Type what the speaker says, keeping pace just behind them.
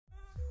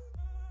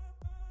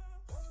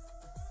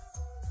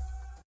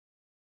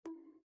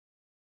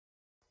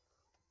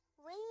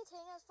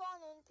Orangutan has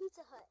fallen in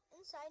Pizza Hut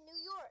inside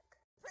New York.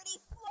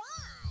 Pretty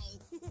fly!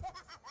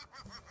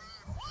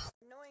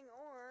 Annoying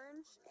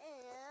orange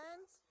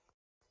and...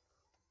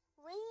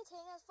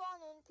 Orangutan has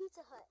fallen in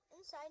Pizza Hut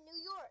inside New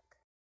York.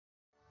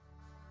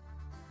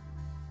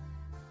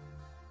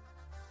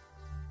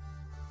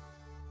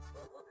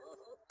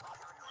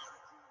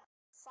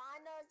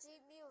 Final G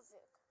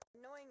Music.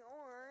 Annoying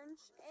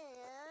orange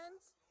and...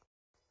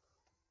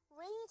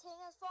 Orangutan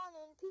has fallen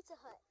in Pizza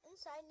Hut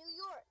inside New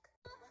York.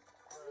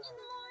 In the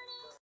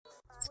morning.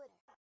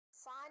 Twitter.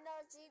 Final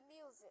G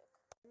Music.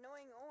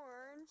 Annoying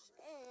orange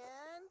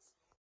and...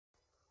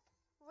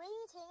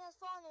 Orangutan has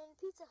fallen in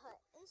Pizza Hut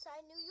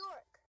inside New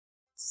York.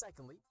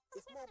 Secondly,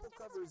 if mobile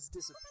covers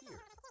disappear,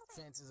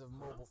 chances of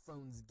mobile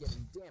phones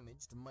getting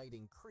damaged might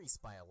increase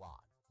by a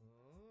lot.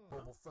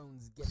 Mobile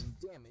phones getting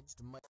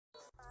damaged might...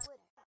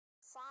 Twitter.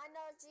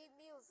 Final G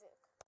Music.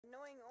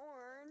 Annoying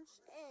orange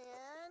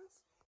and...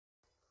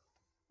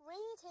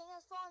 Orangutan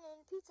has fallen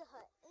in Pizza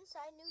Hut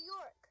inside New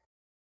York.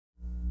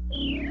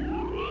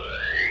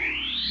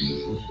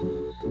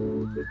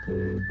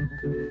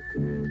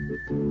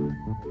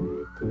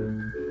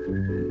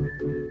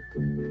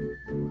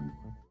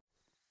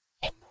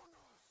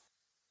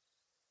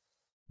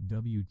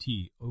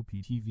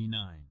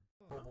 WTOP-TV9.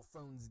 Mobile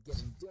phones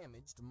getting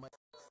damaged might...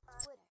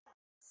 Twitter.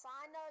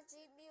 Final G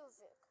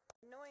Music.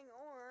 Annoying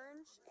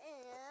orange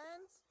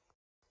and...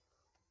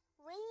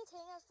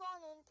 Orangutan has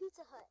fallen in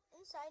Pizza Hut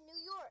inside New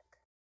York.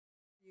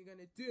 What are you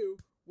gonna do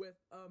with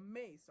a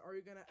mace? Are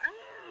you gonna...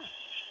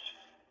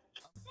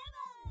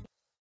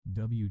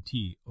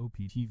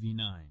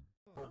 WTOP-TV9.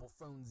 Mobile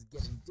phones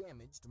getting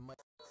damaged might...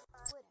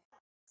 Twitter.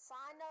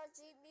 Final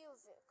G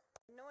Music.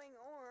 Annoying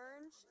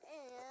orange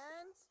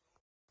and...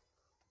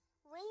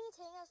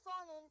 Orangutan has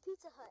fallen in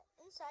Pizza Hut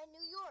inside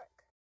New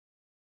York.